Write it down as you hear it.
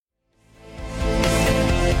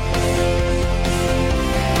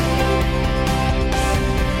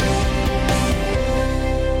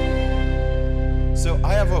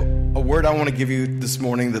want to give you this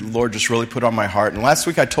morning that the Lord just really put on my heart. And last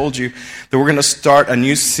week I told you that we're going to start a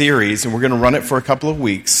new series, and we're going to run it for a couple of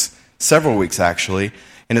weeks, several weeks actually,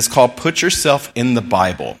 and it's called Put Yourself in the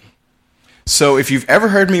Bible. So if you've ever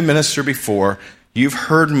heard me minister before, you've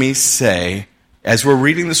heard me say, as we're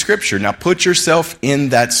reading the scripture, now put yourself in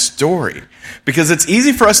that story. Because it's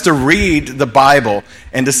easy for us to read the Bible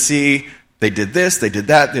and to see they did this, they did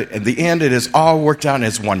that. At the end, it is all worked out and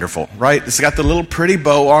it's wonderful, right? It's got the little pretty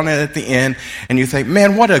bow on it at the end, and you think,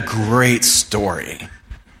 man, what a great story.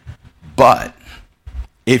 But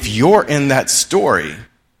if you're in that story,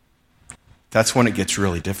 that's when it gets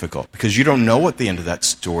really difficult, because you don't know what the end of that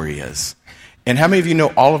story is. And how many of you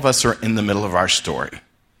know all of us are in the middle of our story?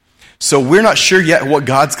 So we're not sure yet what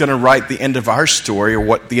God's going to write the end of our story, or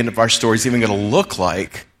what the end of our story is even going to look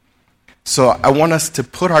like. So I want us to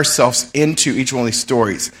put ourselves into each one of these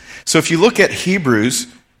stories. So if you look at Hebrews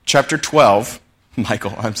chapter 12,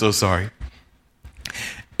 Michael, I'm so sorry.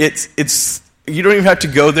 It's you don't even have to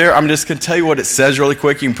go there. I'm just going to tell you what it says really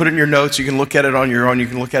quick. You can put it in your notes. You can look at it on your own. You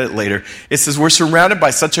can look at it later. It says, we're surrounded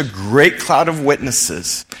by such a great cloud of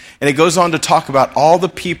witnesses. And it goes on to talk about all the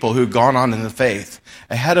people who've gone on in the faith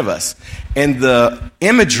ahead of us. And the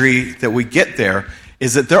imagery that we get there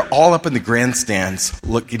is that they're all up in the grandstands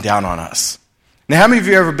looking down on us. Now, how many of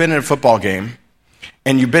you have ever been in a football game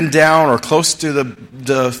and you've been down or close to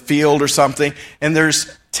the field or something, and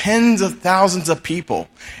there's tens of thousands of people,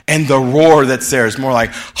 and the roar that's there is more like,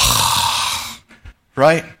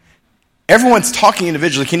 right? Everyone's talking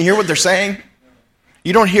individually. Can you hear what they're saying?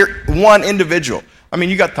 You don't hear one individual. I mean,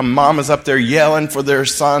 you got the mamas up there yelling for their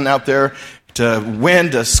son out there to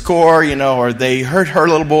win, to score, or they hurt her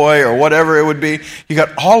little boy or whatever it would be. You got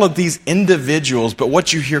all of these individuals, but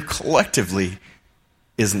what you hear collectively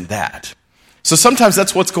isn't that. So sometimes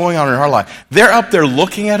that's what's going on in our life. They're up there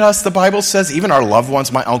looking at us, the Bible says, even our loved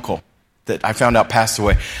ones. My uncle, that I found out passed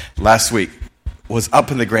away last week, was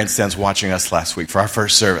up in the grandstands watching us last week for our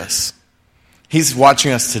first service. He's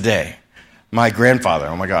watching us today. My grandfather,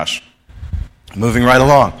 oh my gosh, moving right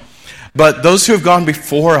along. But those who have gone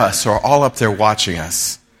before us are all up there watching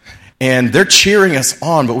us. And they're cheering us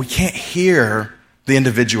on, but we can't hear the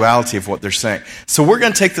individuality of what they're saying. So we're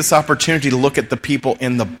going to take this opportunity to look at the people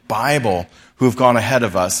in the Bible who have gone ahead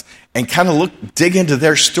of us and kind of dig into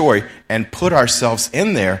their story and put ourselves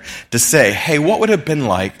in there to say, hey, what would it have been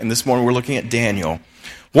like, and this morning we're looking at Daniel,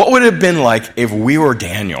 what would it have been like if we were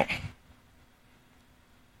Daniel?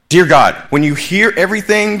 Dear God, when you hear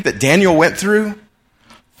everything that Daniel went through,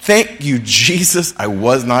 thank you, Jesus, I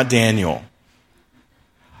was not Daniel.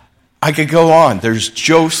 I could go on. There's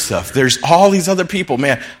Joseph. There's all these other people.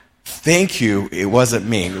 Man, thank you, it wasn't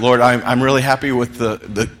me. Lord, I'm really happy with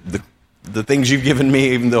the things you've given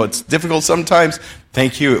me, even though it's difficult sometimes.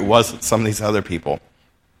 Thank you, it wasn't some of these other people.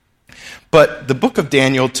 But the book of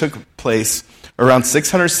Daniel took place around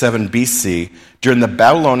 607 BC during the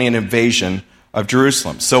Babylonian invasion of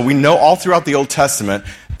Jerusalem. So we know all throughout the Old Testament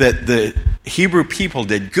that the Hebrew people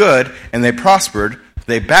did good and they prospered.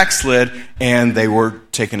 They backslid and they were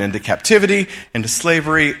taken into captivity, into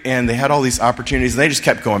slavery, and they had all these opportunities. And they just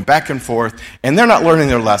kept going back and forth, and they're not learning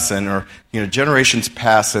their lesson, or generations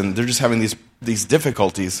pass and they're just having these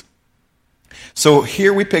difficulties. So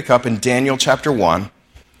here we pick up in Daniel chapter 1,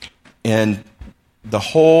 and the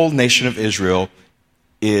whole nation of Israel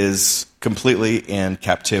is completely in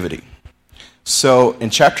captivity. So in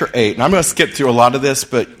chapter 8, and I'm going to skip through a lot of this,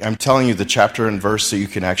 but I'm telling you the chapter and verse so you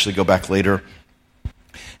can actually go back later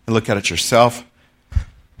and look at it yourself.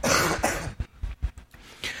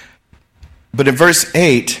 But in verse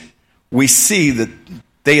 8, we see that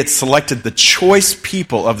they had selected the choice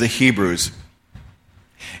people of the Hebrews,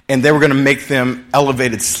 and they were going to make them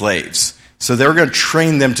elevated slaves. So they were going to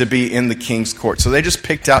train them to be in the king's court. So they just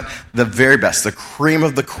picked out the very best, the cream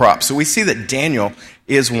of the crop. So we see that Daniel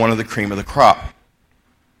is one of the cream of the crop.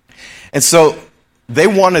 And so they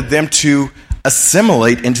wanted them to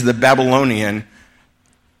assimilate into the Babylonian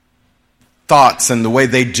thoughts and the way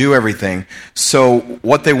they do everything. So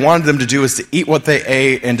what they wanted them to do is to eat what they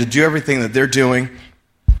ate and to do everything that they're doing.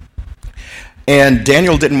 And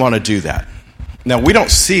Daniel didn't want to do that. Now, we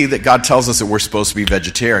don't see that God tells us that we're supposed to be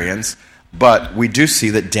vegetarians, but we do see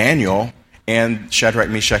that Daniel and Shadrach,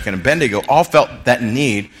 Meshach, and Abednego all felt that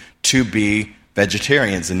need to be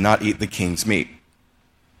vegetarians and not eat the king's meat.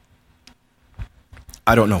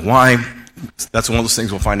 I don't know why. That's one of those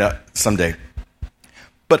things we'll find out someday.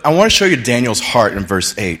 But I want to show you Daniel's heart in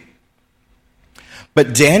verse 8.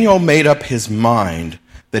 But Daniel made up his mind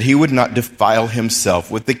that he would not defile himself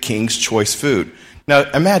with the king's choice food. Now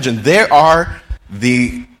imagine, there are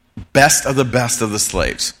the best of the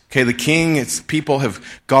slaves. Okay, the king, its people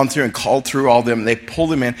have gone through and called through all of them. They pull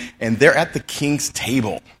them in, and they're at the king's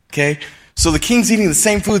table. Okay, so the king's eating the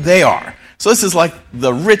same food they are. So this is like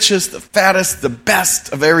the richest, the fattest, the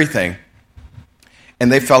best of everything.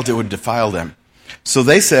 And they felt it would defile them. So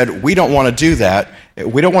they said, we don't want to do that.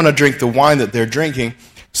 We don't want to drink the wine that they're drinking.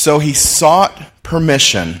 So he sought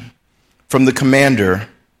permission from the commander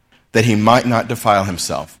that he might not defile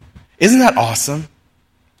himself. Isn't that awesome?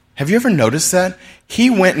 Have you ever noticed that? He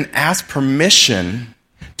went and asked permission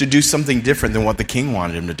to do something different than what the king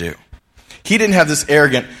wanted him to do. He didn't have this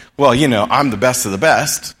arrogant, well, I'm the best of the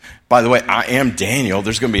best. By the way, I am Daniel.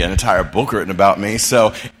 There's going to be an entire book written about me.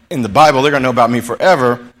 So in the Bible, they're going to know about me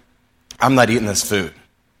forever. I'm not eating this food.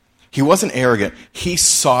 He wasn't arrogant. He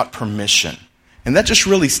sought permission. And that just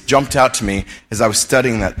really jumped out to me as I was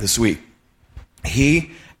studying that this week.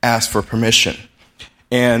 He asked for permission.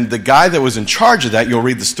 And the guy that was in charge of that, you'll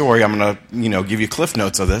read the story. I'm going to, give you cliff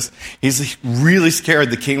notes of this. He's really scared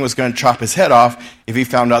the king was going to chop his head off if he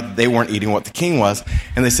found out that they weren't eating what the king was.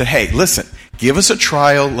 And they said, hey, listen, give us a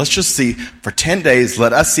trial. Let's just see. For 10 days,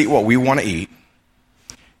 let us eat what we want to eat.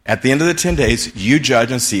 At the end of the 10 days, you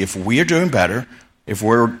judge and see if we are doing better. If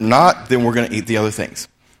we're not, then we're going to eat the other things.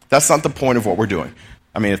 That's not the point of what we're doing.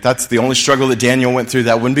 I mean, if that's the only struggle that Daniel went through,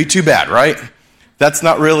 that wouldn't be too bad, right? That's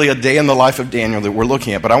not really a day in the life of Daniel that we're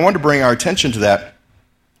looking at. But I wanted to bring our attention to that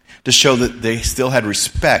to show that they still had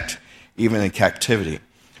respect even in captivity.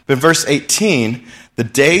 But in verse 18, the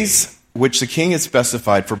days which the king had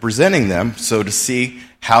specified for presenting them, so to see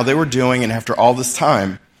how they were doing, and after all this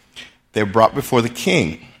time, they were brought before the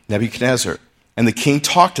king, Nebuchadnezzar. And the king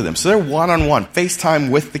talked to them. So they're one-on-one,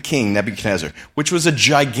 FaceTime with the king, Nebuchadnezzar, which was a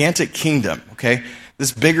gigantic kingdom, okay?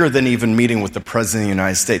 This bigger than even meeting with the president of the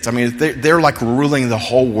United States. I mean, they're like ruling the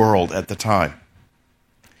whole world at the time.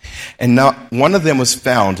 And not one of them was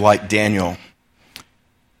found like Daniel,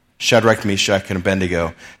 Shadrach, Meshach, and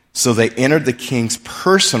Abednego. So they entered the king's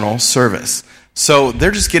personal service. So they're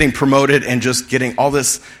just getting promoted and just getting all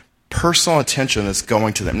this personal attention that's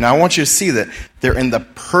going to them. Now I want you to see that they're in the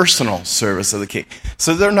personal service of the king.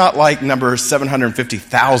 So they're not like number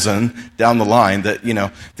 750,000 down the line that,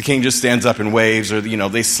 the king just stands up and waves or,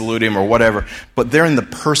 they salute him or whatever. But they're in the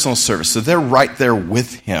personal service. So they're right there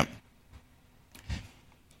with him.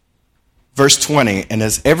 Verse 20, and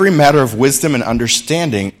as every matter of wisdom and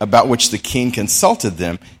understanding about which the king consulted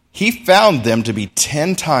them, he found them to be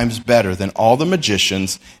 10 times better than all the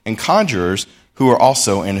magicians and conjurers who are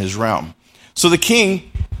also in his realm. So the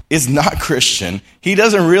king is not Christian. He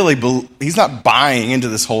doesn't really he's not buying into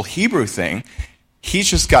this whole Hebrew thing. He's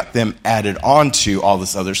just got them added on to all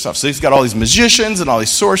this other stuff. So he's got all these magicians and all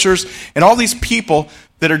these sorcerers and all these people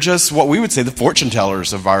that are just what we would say the fortune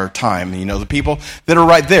tellers of our time, the people that are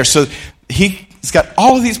right there. So he's got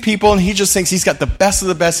all of these people, and he just thinks he's got the best of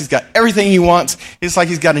the best. He's got everything he wants. It's like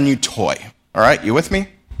he's got a new toy. All right, you with me?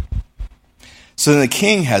 So then the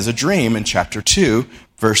king has a dream in chapter 2,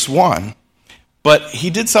 verse 1. But he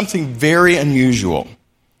did something very unusual,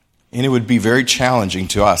 and it would be very challenging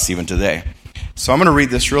to us even today. So I'm going to read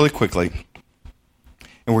this really quickly,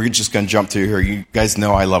 and we're just going to jump through here. You guys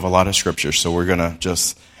know I love a lot of scripture, so we're going to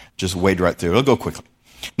just wade right through. It'll go quickly.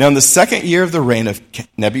 Now, in the second year of the reign of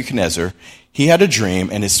Nebuchadnezzar, he had a dream,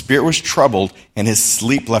 and his spirit was troubled, and his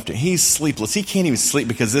sleep left him. He's sleepless. He can't even sleep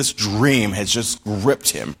because this dream has just gripped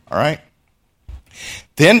him, all right?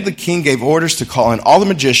 Then the king gave orders to call in all the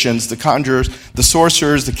magicians, the conjurers, the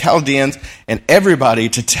sorcerers, the Chaldeans, and everybody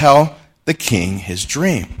to tell the king his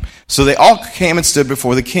dream. So they all came and stood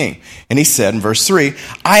before the king. And he said in verse 3,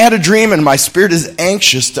 I had a dream and my spirit is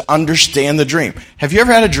anxious to understand the dream. Have you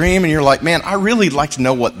ever had a dream and you're like, man, I really like to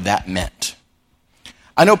know what that meant?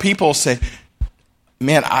 I know people say,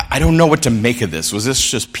 man, I don't know what to make of this. Was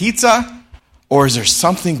this just pizza? Or is there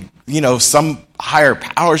something, some higher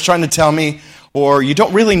power is trying to tell me? Or you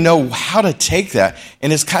don't really know how to take that.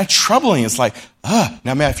 And it's kind of troubling. It's like, now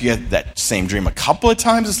man, if you had that same dream a couple of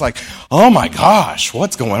times, it's like, oh my gosh,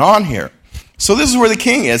 what's going on here? So this is where the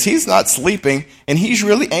king is. He's not sleeping, and he's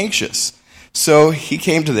really anxious. So he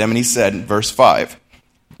came to them, and he said in verse 5,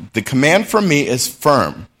 the command from me is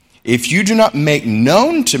firm. If you do not make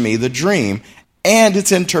known to me the dream and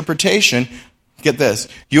its interpretation, get this,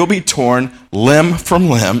 you'll be torn limb from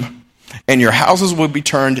limb, and your houses will be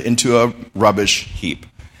turned into a rubbish heap.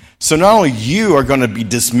 So not only you are going to be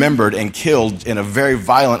dismembered and killed in a very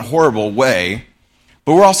violent, horrible way,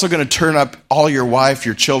 but we're also going to turn up all your wife,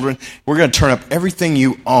 your children. We're going to turn up everything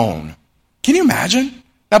you own. Can you imagine?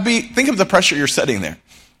 Now think of the pressure you're setting there.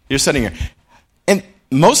 You're sitting here. And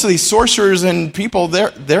most of these sorcerers and people,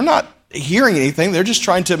 they're not hearing anything. They're just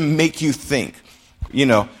trying to make you think.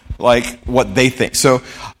 like what they think. So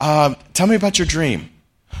tell me about your dream.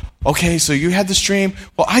 Okay, so you had this dream.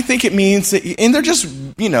 Well, I think it means that, and they're just,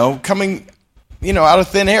 coming, out of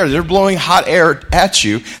thin air. They're blowing hot air at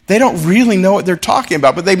you. They don't really know what they're talking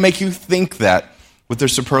about, but they make you think that with their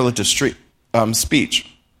superlative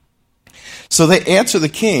speech. So they answer the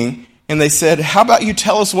king, and they said, how about you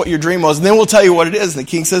tell us what your dream was, and then we'll tell you what it is. And the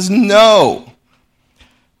king says, no.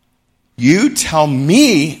 You tell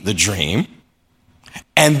me the dream,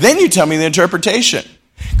 and then you tell me the interpretation.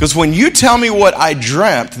 Because when you tell me what I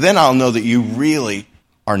dreamt, then I'll know that you really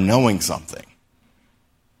are knowing something.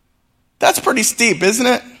 That's pretty steep, isn't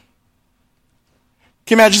it? Can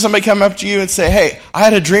you imagine somebody come up to you and say, hey, I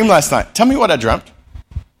had a dream last night. Tell me what I dreamt.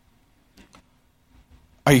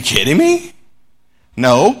 Are you kidding me?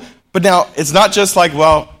 No. But now, it's not just like,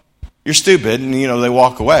 well, you're stupid, and, they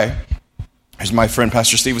walk away. As my friend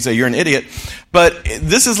Pastor Steve would say, you're an idiot. But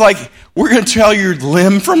this is like, we're going to tell you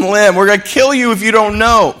limb from limb. We're going to kill you if you don't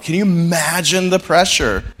know. Can you imagine the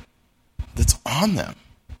pressure that's on them?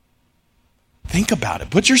 Think about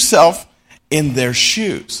it. Put yourself in their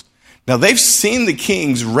shoes. Now, they've seen the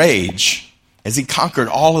king's rage as he conquered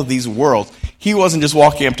all of these worlds. He wasn't just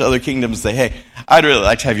walking up to other kingdoms and say, hey, I'd really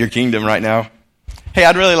like to have your kingdom right now. Hey,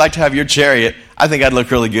 I'd really like to have your chariot. I think I'd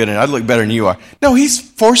look really good and I'd look better than you are. No, he's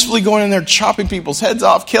forcefully going in there, chopping people's heads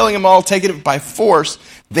off, killing them all, taking it by force.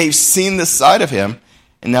 They've seen this side of him.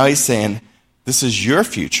 And now he's saying, this is your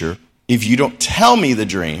future if you don't tell me the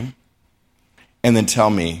dream and then tell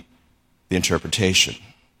me the interpretation.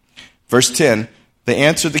 Verse 10, they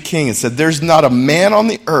answered the king and said, there's not a man on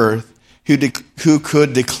the earth who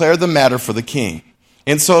could declare the matter for the king,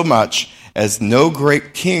 insomuch as no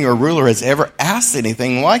great king or ruler has ever asked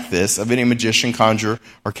anything like this of any magician, conjurer,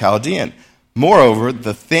 or Chaldean. Moreover,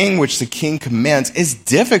 the thing which the king commands is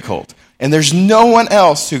difficult, and there's no one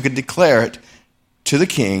else who could declare it to the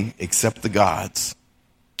king except the gods,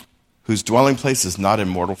 whose dwelling place is not in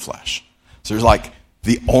mortal flesh. So there's like,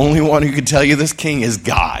 the only one who could tell you this king is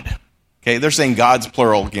God. Okay, they're saying God's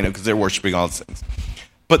plural, because they're worshiping all these things.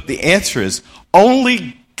 But the answer is,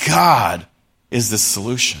 only God is the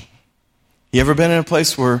solution. You ever been in a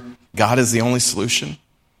place where God is the only solution?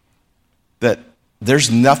 That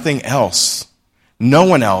there's nothing else. No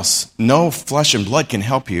one else, no flesh and blood can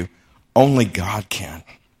help you. Only God can.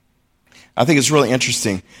 I think it's really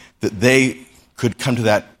interesting that they could come to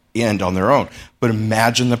that end on their own. But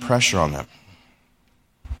imagine the pressure on them.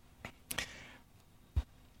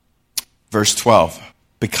 Verse 12.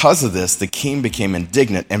 Because of this, the king became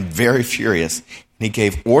indignant and very furious, and he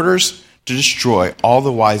gave orders to destroy all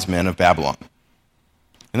the wise men of Babylon.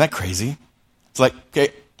 Isn't that crazy? It's like,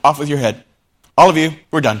 okay, off with your head. All of you,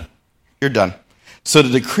 we're done. You're done. So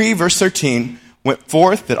the decree, verse 13, went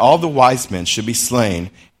forth that all the wise men should be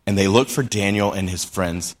slain, and they looked for Daniel and his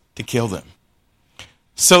friends to kill them.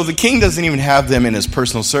 So the king doesn't even have them in his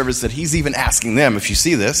personal service, that he's even asking them, if you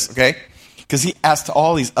see this, okay? Because he asked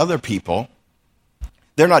all these other people.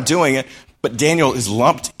 They're not doing it, but Daniel is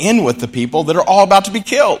lumped in with the people that are all about to be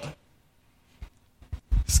killed.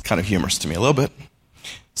 It's kind of humorous to me a little bit.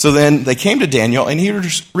 So then they came to Daniel, and he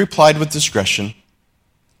replied with discretion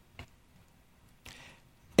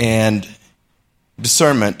and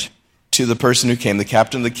discernment to the person who came, the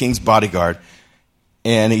captain of the king's bodyguard.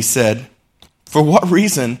 And he said, for what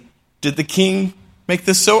reason did the king make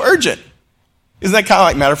this so urgent? Isn't that kind of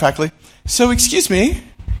like matter-of-factly? So, excuse me,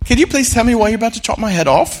 could you please tell me why you're about to chop my head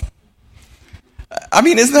off? I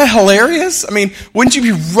mean, isn't that hilarious? I mean, wouldn't you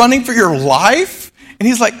be running for your life? And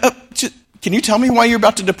he's like, can you tell me why you're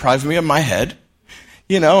about to deprive me of my head?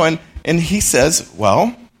 And he says,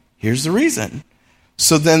 well, here's the reason.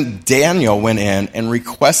 So then Daniel went in and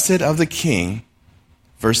requested of the king,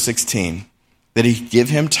 verse 16, that he give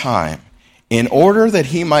him time in order that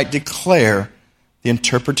he might declare the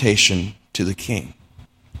interpretation to the king.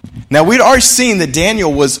 Now, we'd already seen that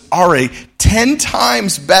Daniel was already 10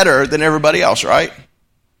 times better than everybody else, right?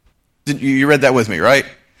 You read that with me, right?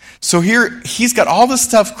 So here, he's got all this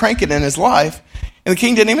stuff cranking in his life, and the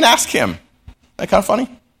king didn't even ask him. Isn't that kind of funny?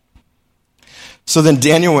 So then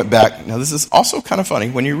Daniel went back. Now, this is also kind of funny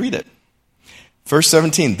when you read it. Verse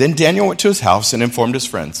 17, then Daniel went to his house and informed his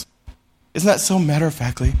friends. Isn't that so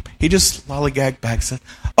matter-of-factly? He just lollygagged back and said,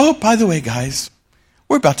 oh, by the way, guys,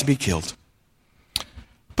 we're about to be killed.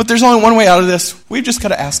 But there's only one way out of this. We've just got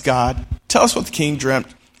to ask God. Tell us what the king dreamt.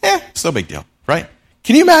 It's no big deal, right?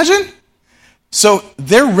 Can you imagine? So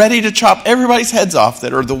they're ready to chop everybody's heads off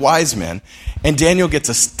that are the wise men. And Daniel gets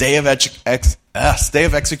a stay of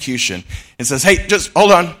execution and says, hey, just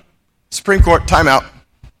hold on. Supreme Court, time out.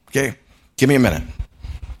 Okay, give me a minute.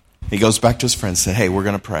 He goes back to his friends and said, hey, we're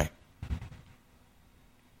going to pray.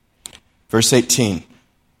 Verse 18,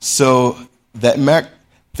 so that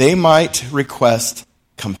they might request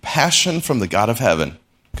compassion from the God of heaven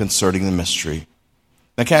concerning the mystery.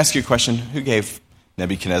 Now, can I ask you a question? Who gave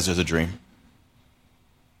Nebuchadnezzar the dream?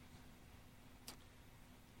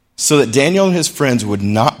 So that Daniel and his friends would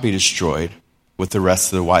not be destroyed with the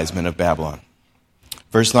rest of the wise men of Babylon.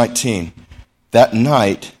 Verse 19, that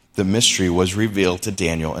night the mystery was revealed to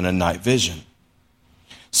Daniel in a night vision.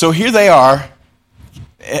 So here they are.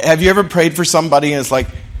 Have you ever prayed for somebody and it's like,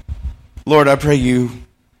 Lord, I pray you,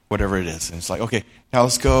 whatever it is. And it's like, okay, now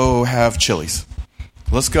let's go have Chili's.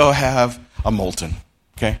 Let's go have a Molten.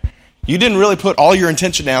 Okay? You didn't really put all your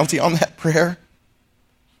intentionality on that prayer.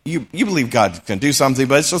 You believe God can do something,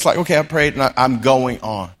 but it's just like, okay, I prayed and I'm going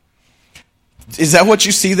on. Is that what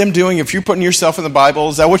you see them doing? If you're putting yourself in the Bible,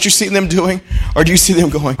 is that what you see them doing? Or do you see them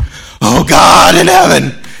going, oh God in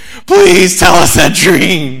heaven, please tell us that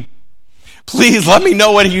dream. Please let me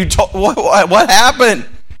know what you told. What happened?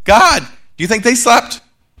 God, do you think they slept?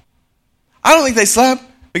 I don't think they slept.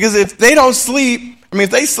 Because if they don't sleep, if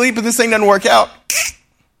they sleep and this thing doesn't work out,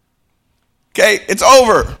 okay, it's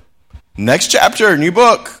over. Next chapter, new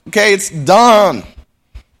book. Okay, it's done.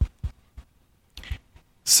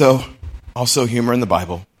 So, also humor in the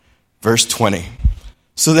Bible. Verse 20.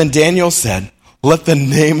 So then Daniel said, let the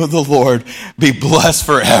name of the Lord be blessed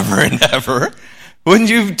forever and ever.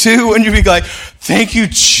 Wouldn't you too? Wouldn't you be like, thank you,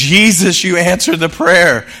 Jesus, you answered the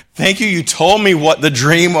prayer. Thank you, you told me what the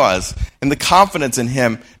dream was. And the confidence in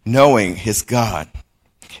him knowing his God.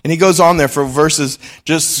 And he goes on there for verses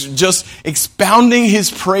just expounding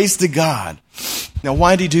his praise to God. Now,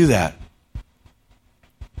 why did he do that?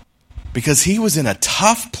 Because he was in a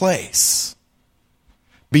tough place.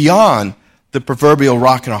 Beyond the proverbial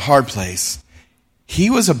rock and a hard place. He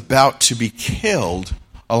was about to be killed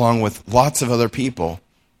along with lots of other people,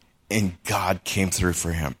 and God came through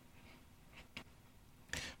for him.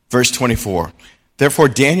 Verse 24, therefore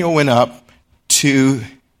Daniel went up to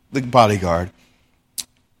the bodyguard,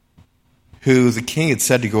 who the king had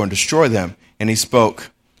said to go and destroy them, and he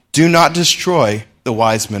spoke, do not destroy the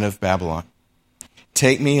wise men of Babylon.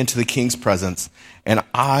 Take me into the king's presence, and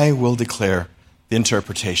I will declare the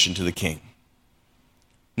interpretation to the king.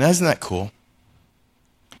 Now, isn't that cool?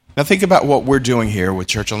 Now think about what we're doing here with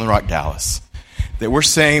Church on the Rock Dallas. That we're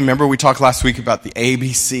saying, remember we talked last week about the A,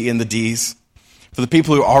 B, C, and the D's? For the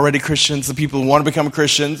people who are already Christians, the people who want to become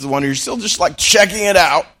Christians, the one who's still just like checking it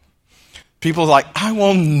out. People like, I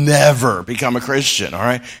will never become a Christian, all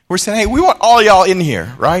right? We're saying, hey, we want all y'all in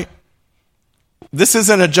here, right? This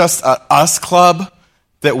isn't just a us club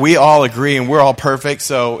that we all agree and we're all perfect,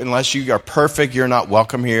 so unless you are perfect, you're not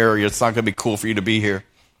welcome here, or it's not going to be cool for you to be here.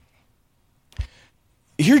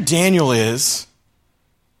 Here Daniel is,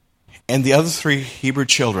 and the other three Hebrew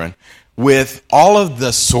children, with all of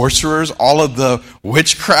the sorcerers, all of the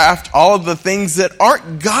witchcraft, all of the things that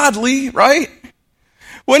aren't godly, right?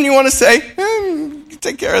 Wouldn't you want to say,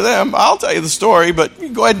 take care of them, I'll tell you the story, but you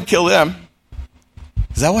go ahead and kill them.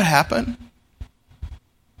 Is that what happened?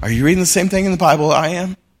 Are you reading the same thing in the Bible I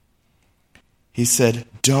am? He said,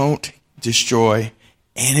 don't destroy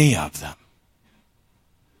any of them.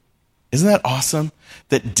 Isn't that awesome?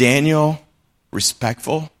 That Daniel,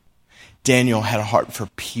 respectful, Daniel had a heart for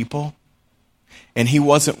people, and he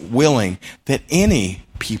wasn't willing that any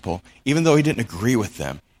people, even though he didn't agree with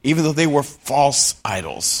them, even though they were false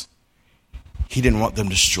idols, he didn't want them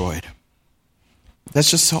destroyed.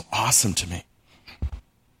 That's just so awesome to me.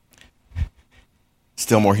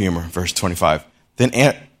 Still more humor, verse 25. Then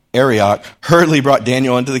Arioch hurriedly brought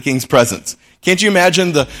Daniel into the king's presence. Can't you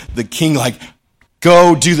imagine the king like,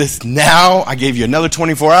 go do this now. I gave you another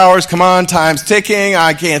 24 hours. Come on, time's ticking.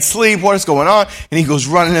 I can't sleep. What is going on? And he goes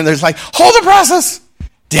running in there's like, hold the process.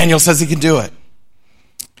 Daniel says he can do it.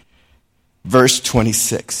 Verse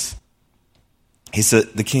 26. He said,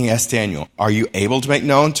 the king asked Daniel, are you able to make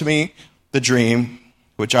known to me the dream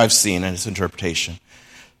which I've seen and its interpretation?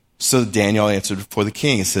 So Daniel answered for the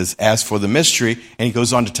king. He says, as for the mystery, and he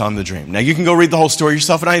goes on to tell him the dream. Now you can go read the whole story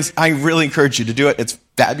yourself, and I really encourage you to do it. It's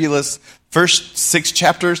fabulous. First 6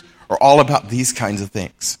 chapters are all about these kinds of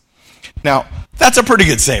things. Now, that's a pretty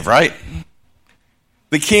good save, right?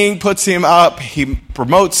 The king puts him up, he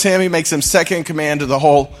promotes him, he makes him second in command to the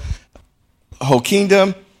whole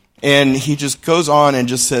kingdom, and he just goes on and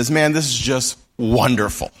just says, man, this is just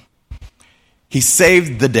wonderful. He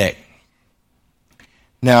saved the day.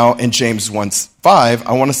 Now, in James 1:5,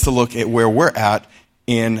 I want us to look at where we're at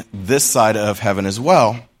in this side of heaven as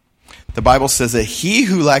well. The Bible says that he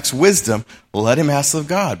who lacks wisdom, let him ask of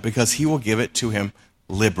God, because he will give it to him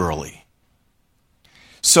liberally.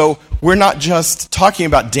 So we're not just talking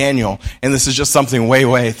about Daniel, and this is just something way,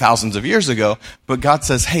 way thousands of years ago, but God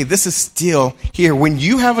says, hey, this is still here. When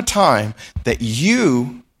you have a time that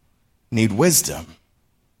you need wisdom,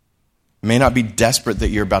 it may not be desperate that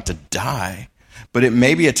you're about to die, but it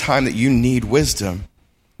may be a time that you need wisdom.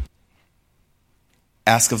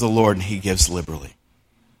 Ask of the Lord, and he gives liberally.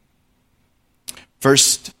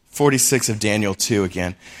 Verse 46 of Daniel 2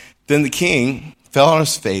 again. Then the king fell on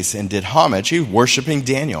his face and did homage. He was worshiping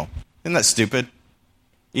Daniel. Isn't that stupid?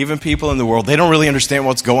 Even people in the world, they don't really understand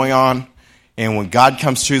what's going on. And when God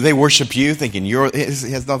comes through, they worship you, thinking it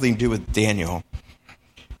has nothing to do with Daniel.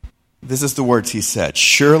 This is the words he said.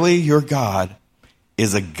 Surely your God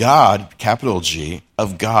is a God, capital G,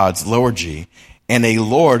 of gods, lower G, and a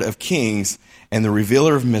Lord of kings and the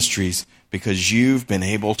revealer of mysteries, because you've been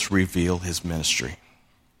able to reveal his ministry.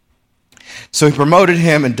 So he promoted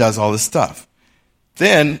him and does all this stuff.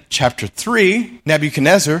 Then, chapter 3,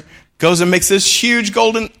 Nebuchadnezzar goes and makes this huge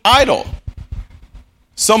golden idol.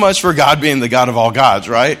 So much for God being the God of all gods,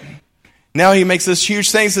 right? Now he makes this huge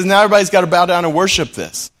thing, says now everybody's got to bow down and worship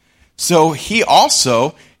this. So he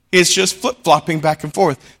also is just flip-flopping back and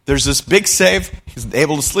forth. There's this big save. He's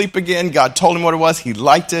able to sleep again. God told him what it was. He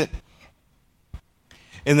liked it.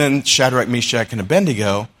 And then Shadrach, Meshach, and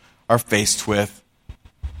Abednego are faced with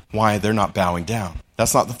why they're not bowing down.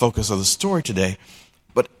 That's not the focus of the story today.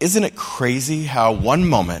 But isn't it crazy how one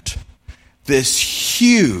moment, this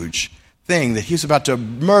huge thing that he's about to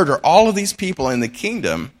murder all of these people in the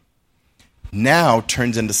kingdom now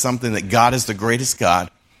turns into something that God is the greatest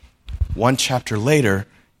God. One chapter later,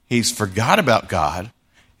 he's forgot about God,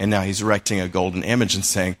 and now he's erecting a golden image and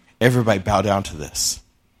saying, everybody bow down to this.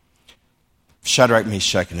 Shadrach,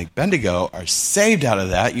 Meshach, and Abednego are saved out of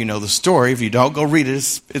that. You know the story. If you don't, go read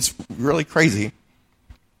it. It's really crazy.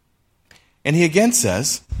 And he again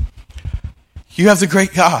says, you have the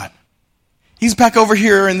great God. He's back over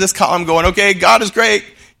here in this column going, okay, God is great.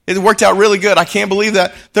 It worked out really good. I can't believe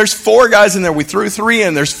that. There's 4 guys in there. We threw 3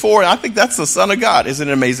 in. There's 4. I think that's the Son of God. Isn't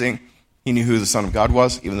it amazing? He knew who the Son of God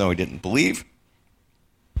was, even though he didn't believe.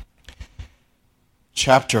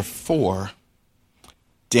 Chapter 4,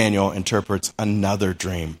 Daniel interprets another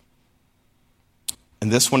dream.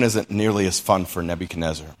 And this one isn't nearly as fun for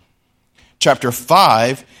Nebuchadnezzar. Chapter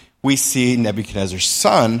 5, we see Nebuchadnezzar's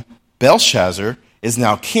son, Belshazzar, is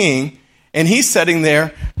now king, and he's sitting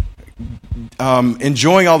there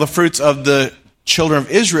enjoying all the fruits of the children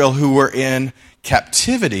of Israel who were in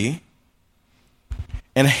captivity,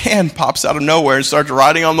 and a hand pops out of nowhere and starts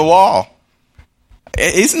writing on the wall.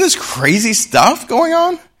 Isn't this crazy stuff going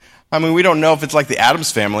on? I mean, we don't know if it's like the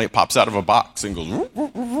Addams Family. It pops out of a box and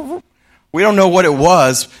goes... We don't know what it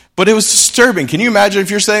was, but it was disturbing. Can you imagine if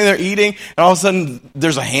you're sitting there eating, and all of a sudden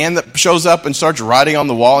there's a hand that shows up and starts writing on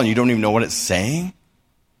the wall, and you don't even know what it's saying?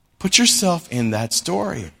 Put yourself in that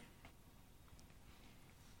story.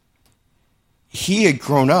 He had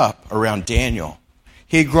grown up around Daniel.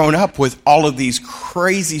 He had grown up with all of these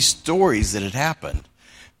crazy stories that had happened.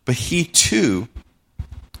 But he too,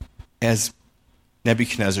 as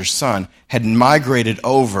Nebuchadnezzar's son, had migrated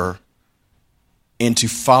over into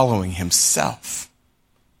following himself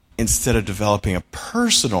instead of developing a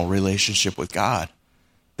personal relationship with God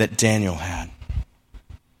that Daniel had.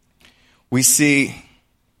 We see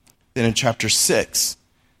that in chapter 6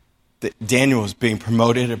 that Daniel was being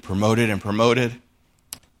promoted and promoted and promoted,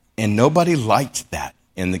 and nobody liked that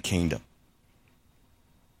in the kingdom.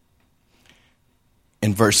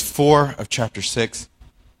 In verse 4 of chapter 6,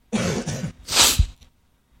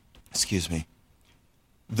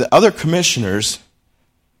 the other commissioners,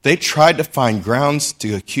 they tried to find grounds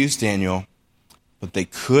to accuse Daniel, but they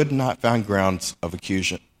could not find grounds of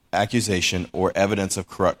accusation or evidence of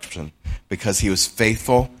corruption because he was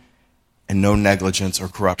faithful and no negligence or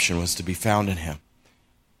corruption was to be found in him.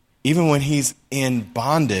 Even when he's in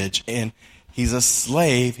bondage and he's a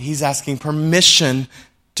slave, he's asking permission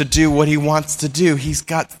to do what he wants to do. He's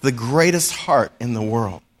got the greatest heart in the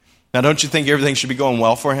world. Now, don't you think everything should be going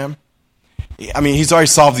well for him? I mean, he's already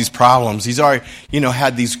solved these problems. He's already,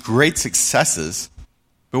 had these great successes.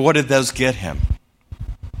 But what did those get him?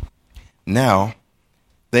 Now,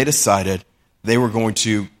 they decided they were going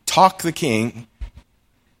to talk the king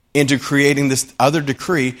into creating this other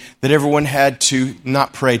decree that everyone had to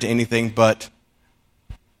not pray to anything but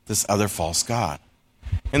this other false god.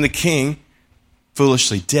 And the king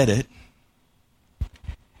foolishly did it.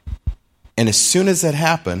 And as soon as that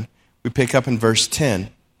happened, we pick up in verse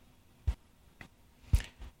 10.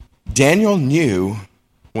 Daniel knew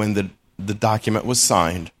when the document was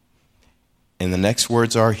signed, and the next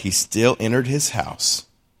words are, he still entered his house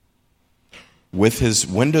with his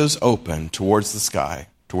windows open towards the sky,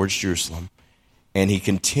 towards Jerusalem, and he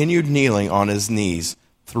continued kneeling on his knees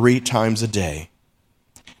 3 times a day.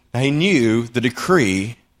 Now he knew the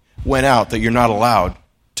decree went out that you're not allowed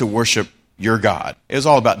to worship your God. It was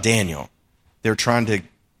all about Daniel. They were trying to,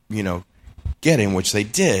 get him, which they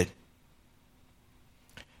did.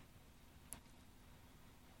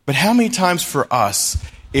 But how many times for us,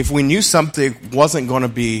 if we knew something wasn't going to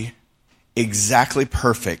be exactly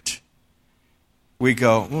perfect, we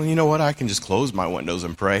go, well, you know what? I can just close my windows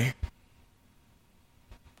and pray.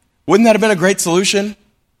 Wouldn't that have been a great solution?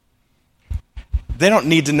 They don't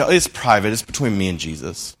need to know. It's private. It's between me and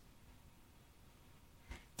Jesus.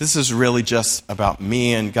 This is really just about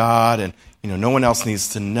me and God, and no one else needs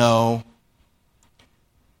to know.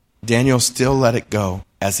 Daniel still let it go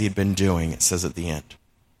as he had been doing, it says at the end.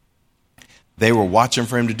 They were watching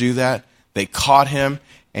for him to do that. They caught him,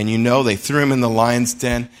 and they threw him in the lion's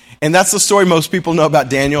den. And that's the story most people know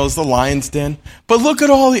about Daniel, is the lion's den. But look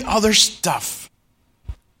at all the other stuff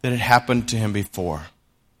that had happened to him before.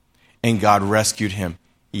 And God rescued him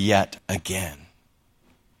yet again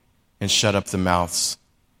and shut up the mouths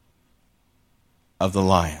of the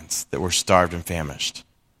lions that were starved and famished.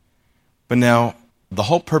 But now, the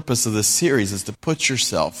whole purpose of this series is to put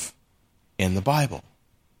yourself in the Bible.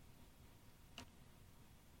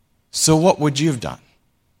 So what would you have done?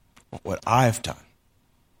 What would I have done?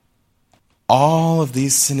 All of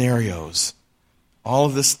these scenarios, all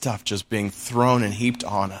of this stuff just being thrown and heaped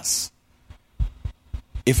on us.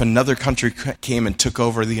 If another country came and took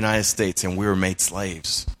over the United States and we were made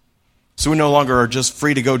slaves. So we no longer are just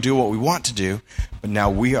free to go do what we want to do, but now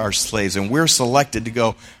we are slaves and we're selected to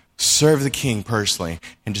go serve the king personally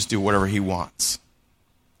and just do whatever he wants.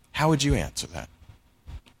 How would you answer that?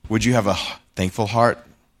 Would you have a thankful heart?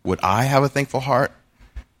 Would I have a thankful heart?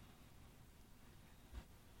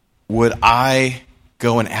 Would I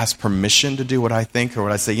go and ask permission to do what I think? Or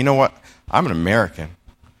would I say, you know what? I'm an American.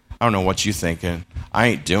 I don't know what you're thinking. I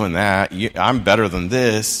ain't doing that. I'm better than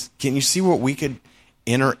this. Can you see what we could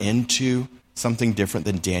enter into something different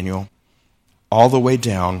than Daniel? All the way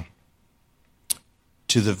down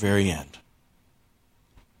to the very end.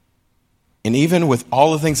 And even with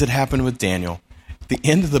all the things that happened with Daniel, at the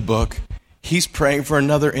end of the book, he's praying for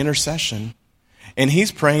another intercession. And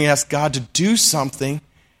he's praying, ask God to do something.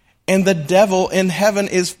 And the devil in heaven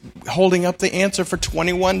is holding up the answer for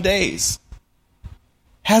 21 days.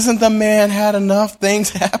 Hasn't the man had enough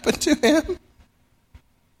things happen to him?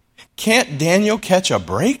 Can't Daniel catch a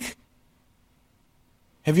break?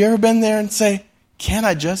 Have you ever been there and say, can't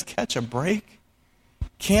I just catch a break?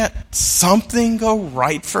 Can't something go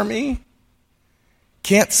right for me?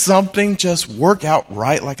 Can't something just work out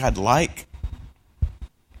right like I'd like?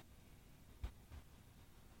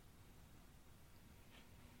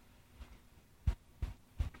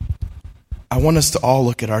 I want us to all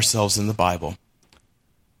look at ourselves in the Bible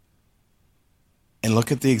and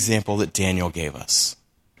look at the example that Daniel gave us.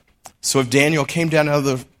 So if Daniel came down out of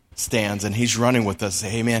the stands and he's running with us, say,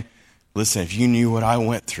 hey man, listen, if you knew what I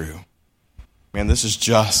went through, man, this is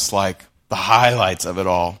just like the highlights of it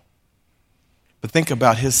all. But think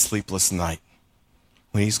about his sleepless night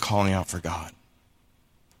when he's calling out for God.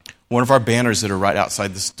 One of our banners that are right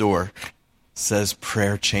outside this door says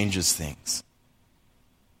prayer changes things.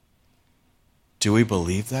 Do we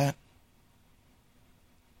believe that?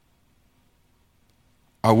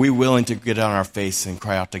 Are we willing to get on our face and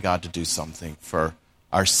cry out to God to do something for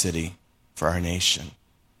our city, for our nation,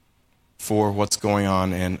 for what's going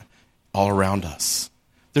on and all around us?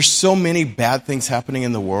 There's so many bad things happening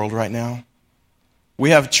in the world right now.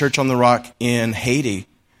 We have Church on the Rock in Haiti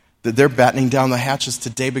that they're battening down the hatches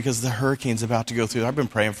today because the hurricane's about to go through. I've been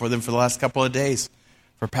praying for them for the last couple of days,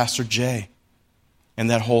 for Pastor Jay and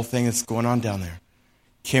that whole thing that's going on down there.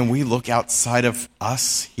 Can we look outside of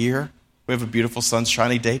us here? We have a beautiful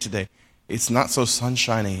sunshiny day today. It's not so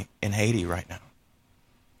sunshiny in Haiti right now.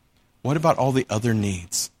 What about all the other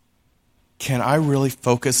needs? Can I really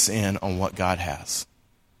focus in on what God has?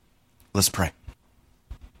 Let's pray.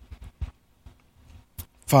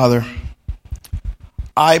 Father,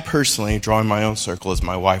 I personally, drawing my own circle, as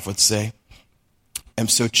my wife would say, am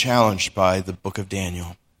so challenged by the book of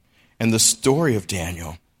Daniel and the story of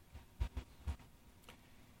Daniel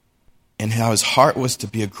and how his heart was to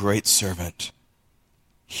be a great servant.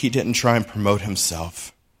 He didn't try and promote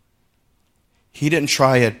himself. He didn't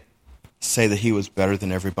try to say that he was better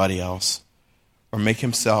than everybody else or make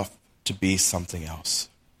himself to be something else.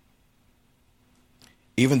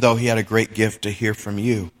 Even though he had a great gift to hear from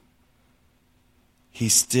you, he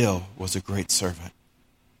still was a great servant.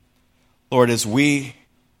 Lord, as we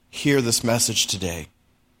hear this message today,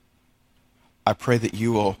 I pray that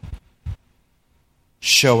you will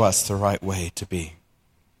show us the right way to be.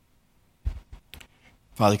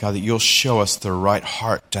 Father God, that you'll show us the right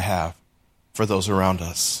heart to have for those around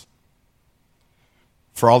us.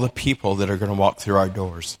 For all the people that are going to walk through our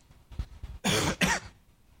doors.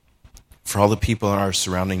 For all the people in our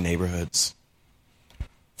surrounding neighborhoods.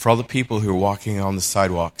 For all the people who are walking on the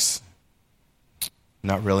sidewalks,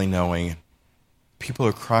 not really knowing. People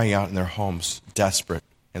are crying out in their homes, desperate,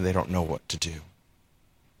 and they don't know what to do.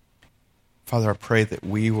 Father, I pray that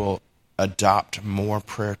we will adopt more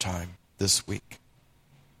prayer time this week.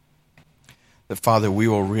 That, Father, we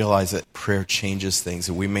will realize that prayer changes things,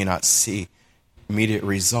 and we may not see immediate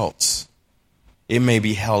results. It may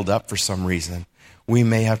be held up for some reason. We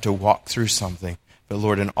may have to walk through something. But,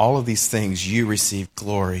 Lord, in all of these things, you received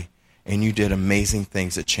glory, and you did amazing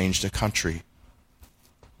things that changed a country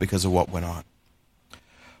because of what went on.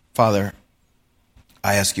 Father,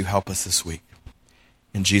 I ask you help us this week.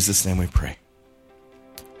 In Jesus' name we pray.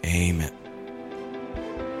 Amen.